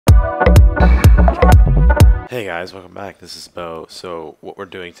Hey guys, welcome back. This is Bo. So what we're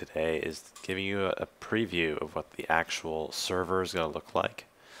doing today is giving you a preview of what the actual server is going to look like.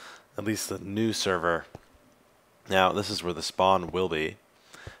 At least the new server. Now this is where the spawn will be.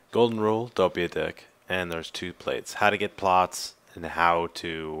 Golden rule, don't be a dick. And there's two plates. How to get plots and how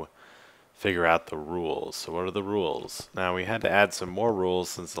to figure out the rules. So what are the rules? Now we had to add some more rules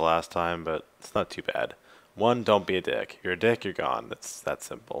since the last time, but it's not too bad. One, don't be a dick. You're a dick, you're gone. That's that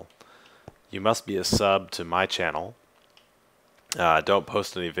simple. You must be a sub to my channel. Don't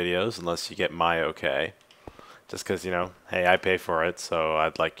post any videos unless you get my okay. Just because, you know, hey, I pay for it, so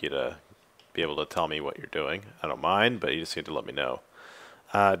I'd like you to be able to tell me what you're doing. I don't mind, but you just need to let me know.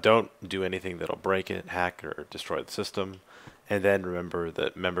 Don't do anything that'll break it, hack, or destroy the system. And then remember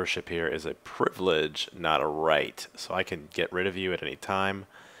that membership here is a privilege, not a right. So I can get rid of you at any time.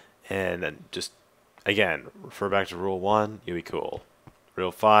 And then just, again, refer back to Rule 1, you'll be cool.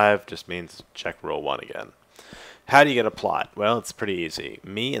 Rule 5 just means check Rule 1 again. How do you get a plot? Well, it's pretty easy.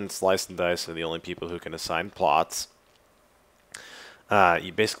 Me and Slice and Dice are the only people who can assign plots.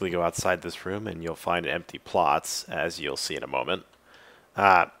 You basically go outside this room and you'll find empty plots, as you'll see in a moment.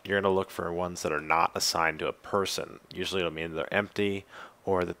 You're going to look for ones that are not assigned to a person. Usually it'll mean they're empty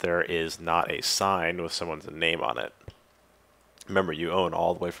or that there is not a sign with someone's name on it. Remember, you own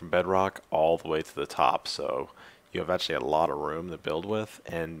all the way from bedrock all the way to the top, so you have actually a lot of room to build with,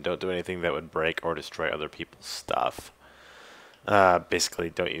 and don't do anything that would break or destroy other people's stuff. Basically,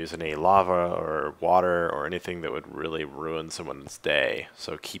 don't use any lava or water or anything that would really ruin someone's day.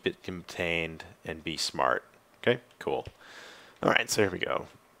 So keep it contained and be smart. Okay, cool. Alright, so here we go.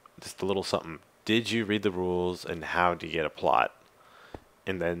 Just a little something. Did you read the rules and how do you get a plot?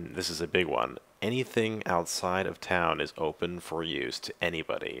 And then this is a big one. Anything outside of town is open for use to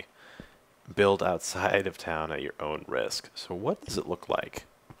anybody. Build outside of town at your own risk. So what does it look like?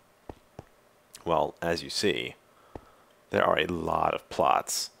 Well, as you see, there are a lot of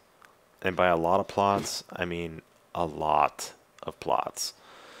plots. And by a lot of plots, I mean a lot of plots.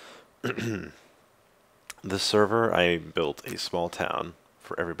 The server, I built a small town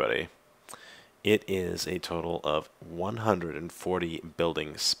for everybody. It is a total of 140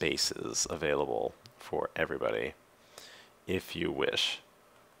 building spaces available for everybody, if you wish.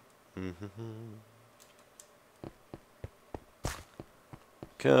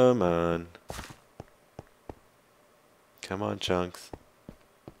 Come on. Come on, Chunks.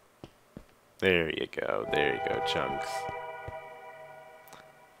 There you go. There you go, Chunks.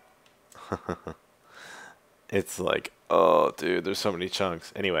 It's like, oh, dude, there's so many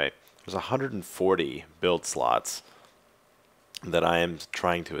chunks. Anyway, there's 140 build slots that I am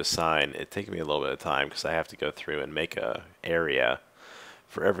trying to assign. It's taking me a little bit of time because I have to go through and make a area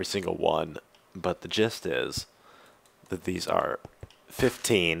for every single one, but the gist is that these are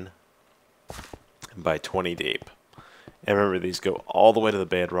 15 by 20 deep. And remember, these go all the way to the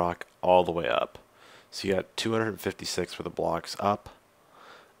bedrock, all the way up. So you got 256 for the blocks up,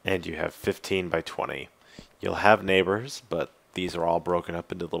 and you have 15 by 20. You'll have neighbors, but these are all broken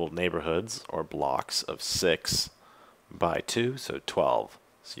up into little neighborhoods or blocks of 6 by 2, so 12.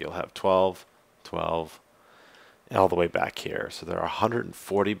 So you'll have 12, 12, all the way back here. So there are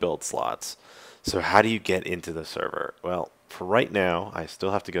 140 build slots. So how do you get into the server? Well, for right now, I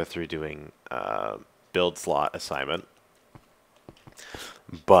still have to go through doing build slot assignment.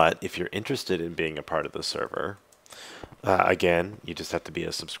 But if you're interested in being a part of the server, again, you just have to be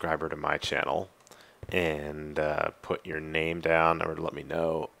a subscriber to my channel and put your name down or let me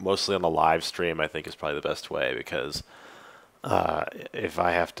know. Mostly on the live stream, I think, is probably the best way, because if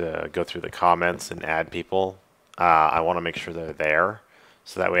I have to go through the comments and add people, I want to make sure they're there,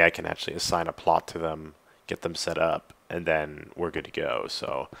 so that way I can actually assign a plot to them, get them set up, and then we're good to go.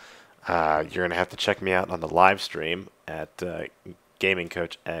 So you're going to have to check me out on the live stream at Gaming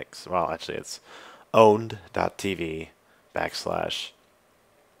Coach X. Well, actually, it's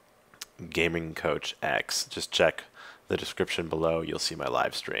owned.tv/Gaming Coach X. Just check the description below. You'll see my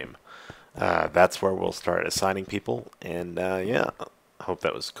live stream. That's where we'll start assigning people, and yeah. I hope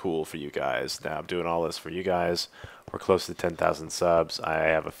that was cool for you guys. Now, I'm doing all this for you guys. We're close to 10,000 subs. I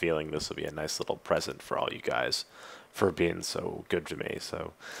have a feeling this will be a nice little present for all you guys for being so good to me.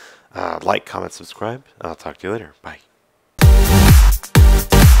 So, like, comment, subscribe. I'll talk to you later. Bye.